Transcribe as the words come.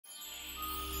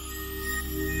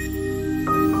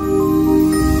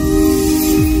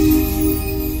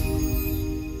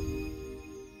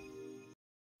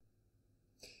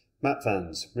Map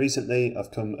fans, recently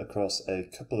I've come across a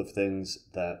couple of things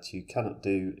that you cannot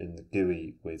do in the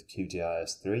GUI with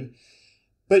QGIS 3,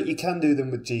 but you can do them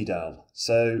with GDAL.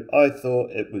 So I thought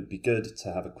it would be good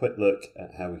to have a quick look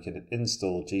at how we can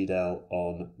install GDAL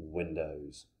on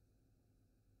Windows.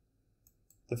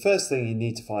 The first thing you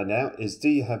need to find out is, do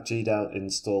you have GDAL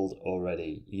installed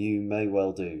already? You may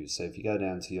well do. So if you go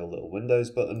down to your little Windows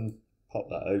button, pop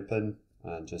that open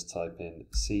and just type in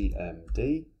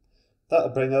CMD. That'll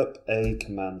bring up a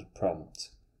command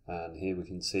prompt, and here we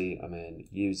can see I'm in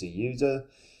user,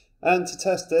 and to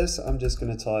test this I'm just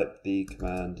going to type the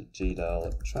command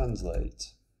GDAL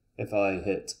translate. If I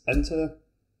hit enter,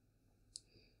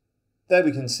 there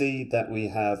we can see that we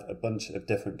have a bunch of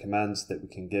different commands that we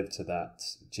can give to that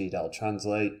GDAL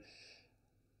translate.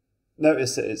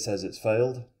 Notice that it says it's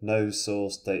failed, no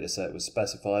source dataset was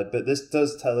specified, but this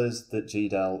does tell us that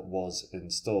GDAL was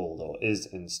installed or is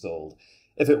installed.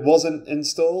 If it wasn't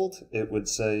installed, it would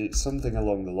say something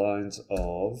along the lines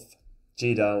of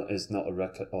GDAL is not a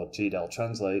or GDAL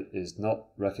translate is not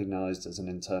recognized as an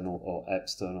internal or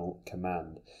external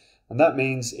command. And that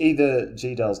means either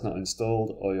GDAL is not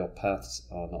installed or your paths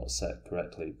are not set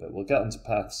correctly, but we'll get onto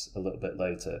paths a little bit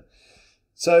later.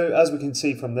 So as we can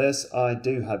see from this, I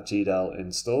do have GDAL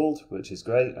installed, which is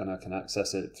great, and I can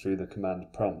access it through the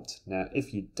command prompt. Now,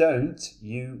 if you don't,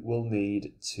 you will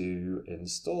need to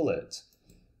install it.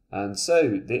 And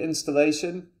so the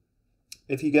installation,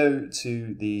 if you go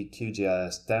to the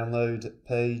QGIS download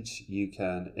page, you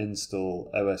can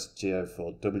install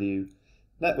OSGeo4W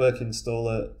Network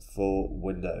Installer for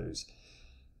Windows.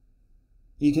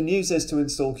 You can use this to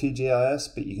install QGIS,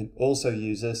 but you can also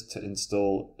use this to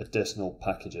install additional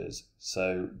packages.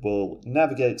 So we'll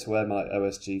navigate to where my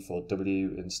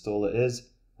OSG4W installer is,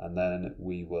 and then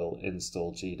we will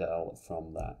install GDAL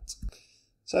from that.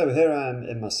 So here I am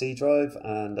in my C drive,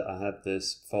 and I have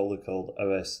this folder called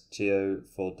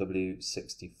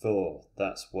OSGeo4W64.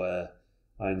 That's where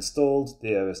I installed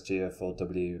the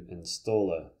OSGeo4W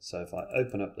installer. So if I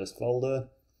open up this folder,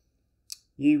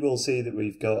 you will see that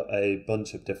we've got a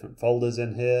bunch of different folders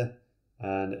in here.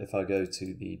 And if I go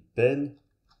to the bin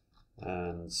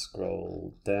and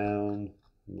scroll down,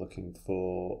 I'm looking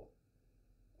for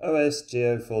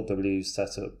OSGeo4W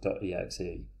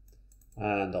setup.exe.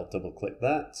 And I'll double click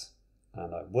that,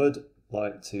 and I would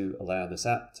like to allow this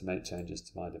app to make changes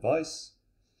to my device.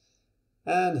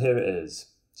 And here it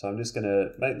is. So I'm just going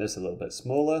to make this a little bit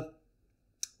smaller,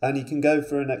 and you can go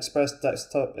for an Express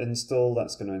desktop install.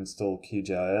 That's going to install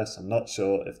QGIS. I'm not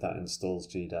sure if that installs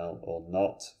GDAL or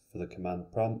not for the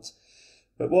command prompt,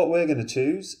 but what we're going to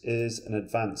choose is an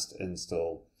advanced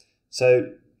install.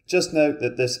 So just note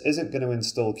that this isn't going to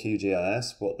install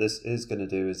QGIS. What this is going to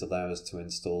do is allow us to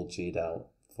install GDAL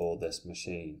for this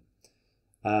machine.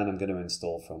 And I'm going to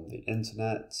install from the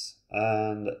internet,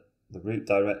 and the root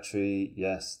directory,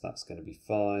 yes, that's going to be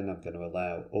fine. I'm going to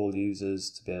allow all users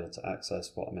to be able to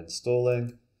access what I'm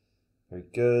installing. Very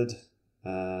good.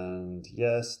 And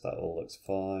yes, that all looks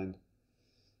fine.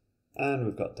 And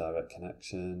we've got direct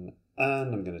connection,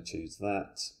 and I'm going to choose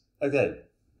that. Okay.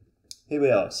 Here we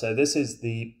are. So this is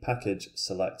the package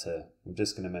selector. I'm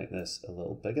just going to make this a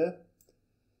little bigger.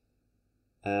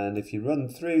 And if you run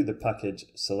through the package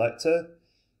selector,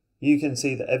 you can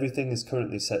see that everything is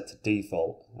currently set to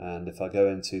default. And if I go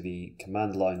into the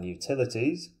command line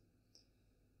utilities,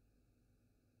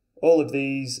 all of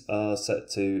these are set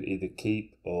to either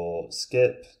keep or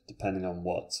skip, depending on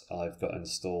what I've got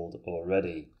installed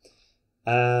already.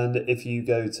 And if you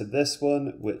go to this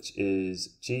one, which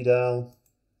is GDAL,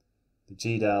 the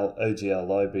GDAL OGL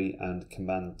library and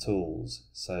command tools.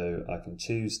 So I can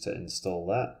choose to install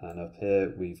that, and up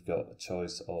here we've got a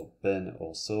choice of bin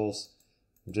or source.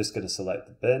 I'm just going to select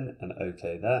the bin and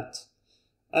OK that.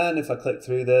 And if I click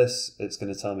through this, it's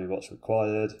going to tell me what's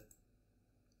required.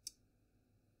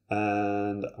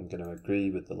 And I'm going to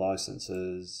agree with the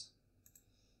licenses.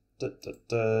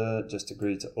 Just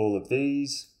agree to all of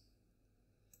these.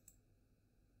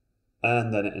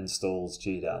 And then it installs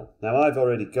GDAL. Now I've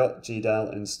already got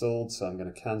GDAL installed, so I'm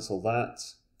going to cancel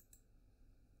that,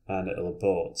 and it'll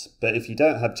abort. But if you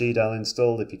don't have GDAL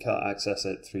installed, if you can't access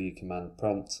it through your command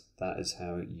prompt, that is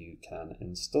how you can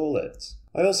install it.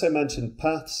 I also mentioned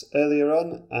paths earlier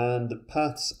on, and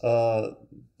paths are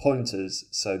pointers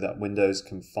so that Windows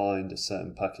can find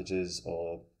certain packages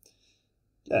or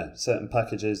certain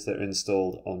packages that are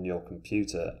installed on your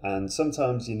computer, and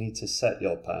sometimes you need to set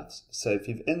your paths. So if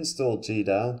you've installed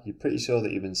GDAL, you're pretty sure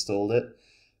that you've installed it,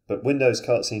 but Windows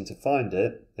can't seem to find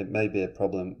it, it may be a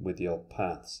problem with your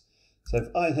paths. So if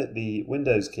I hit the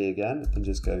Windows key again and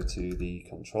just go to the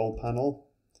control panel,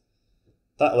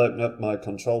 That'll open up my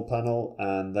control panel,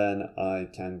 and then I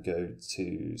can go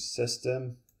to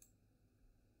System.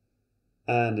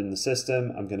 And in the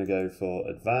system, I'm going to go for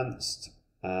Advanced,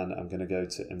 and I'm going to go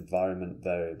to Environment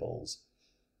Variables.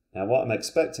 Now what I'm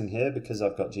expecting here, because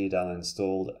I've got GDAL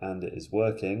installed and it is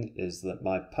working, is that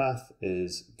my path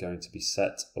is going to be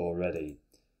set already.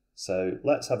 So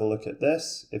let's have a look at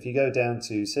this. If you go down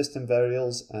to System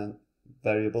Variables and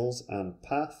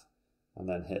Path, and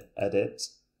then hit Edit,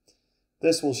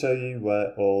 this will show you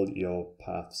where all your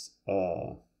paths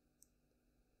are.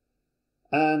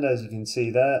 And as you can see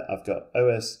there, I've got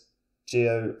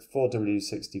OSGeo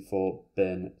 4W64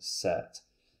 bin set.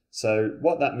 So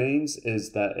what that means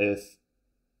is that if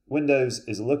Windows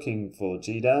is looking for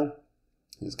GDAL,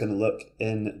 it's going to look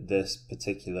in this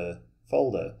particular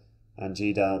folder. And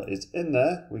GDAL is in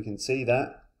there. We can see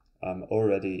that I'm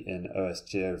already in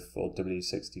OSGeo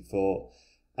 4W64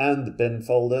 and the bin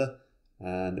folder.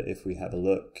 And if we have a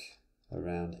look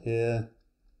around here,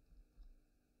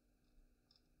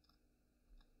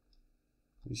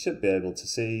 we should be able to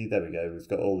see, there we go, we've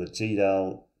got all the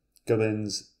GDAL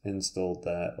gubbins installed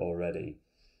there already.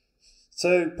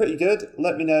 So pretty good.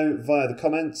 Let me know via the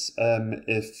comments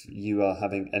if you are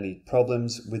having any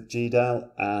problems with GDAL,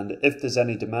 and if there's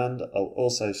any demand, I'll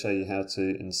also show you how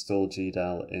to install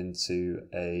GDAL into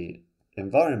a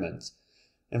environment.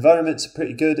 Environments are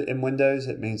pretty good in Windows.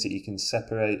 It means that you can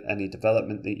separate any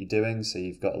development that you're doing. So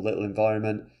you've got a little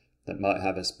environment that might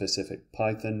have a specific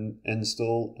Python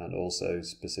install and also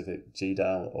specific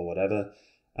GDAL or whatever.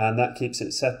 And that keeps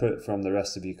it separate from the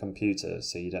rest of your computer,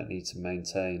 so you don't need to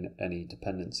maintain any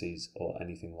dependencies or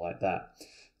anything like that.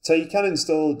 So you can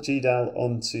install GDAL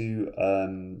onto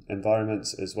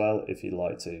environments as well if you'd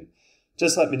like to.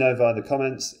 Just let me know via the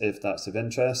comments if that's of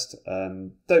interest.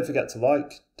 Don't forget to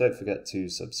like, don't forget to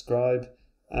subscribe,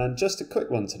 and just a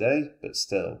quick one today, but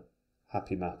still,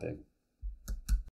 happy mapping.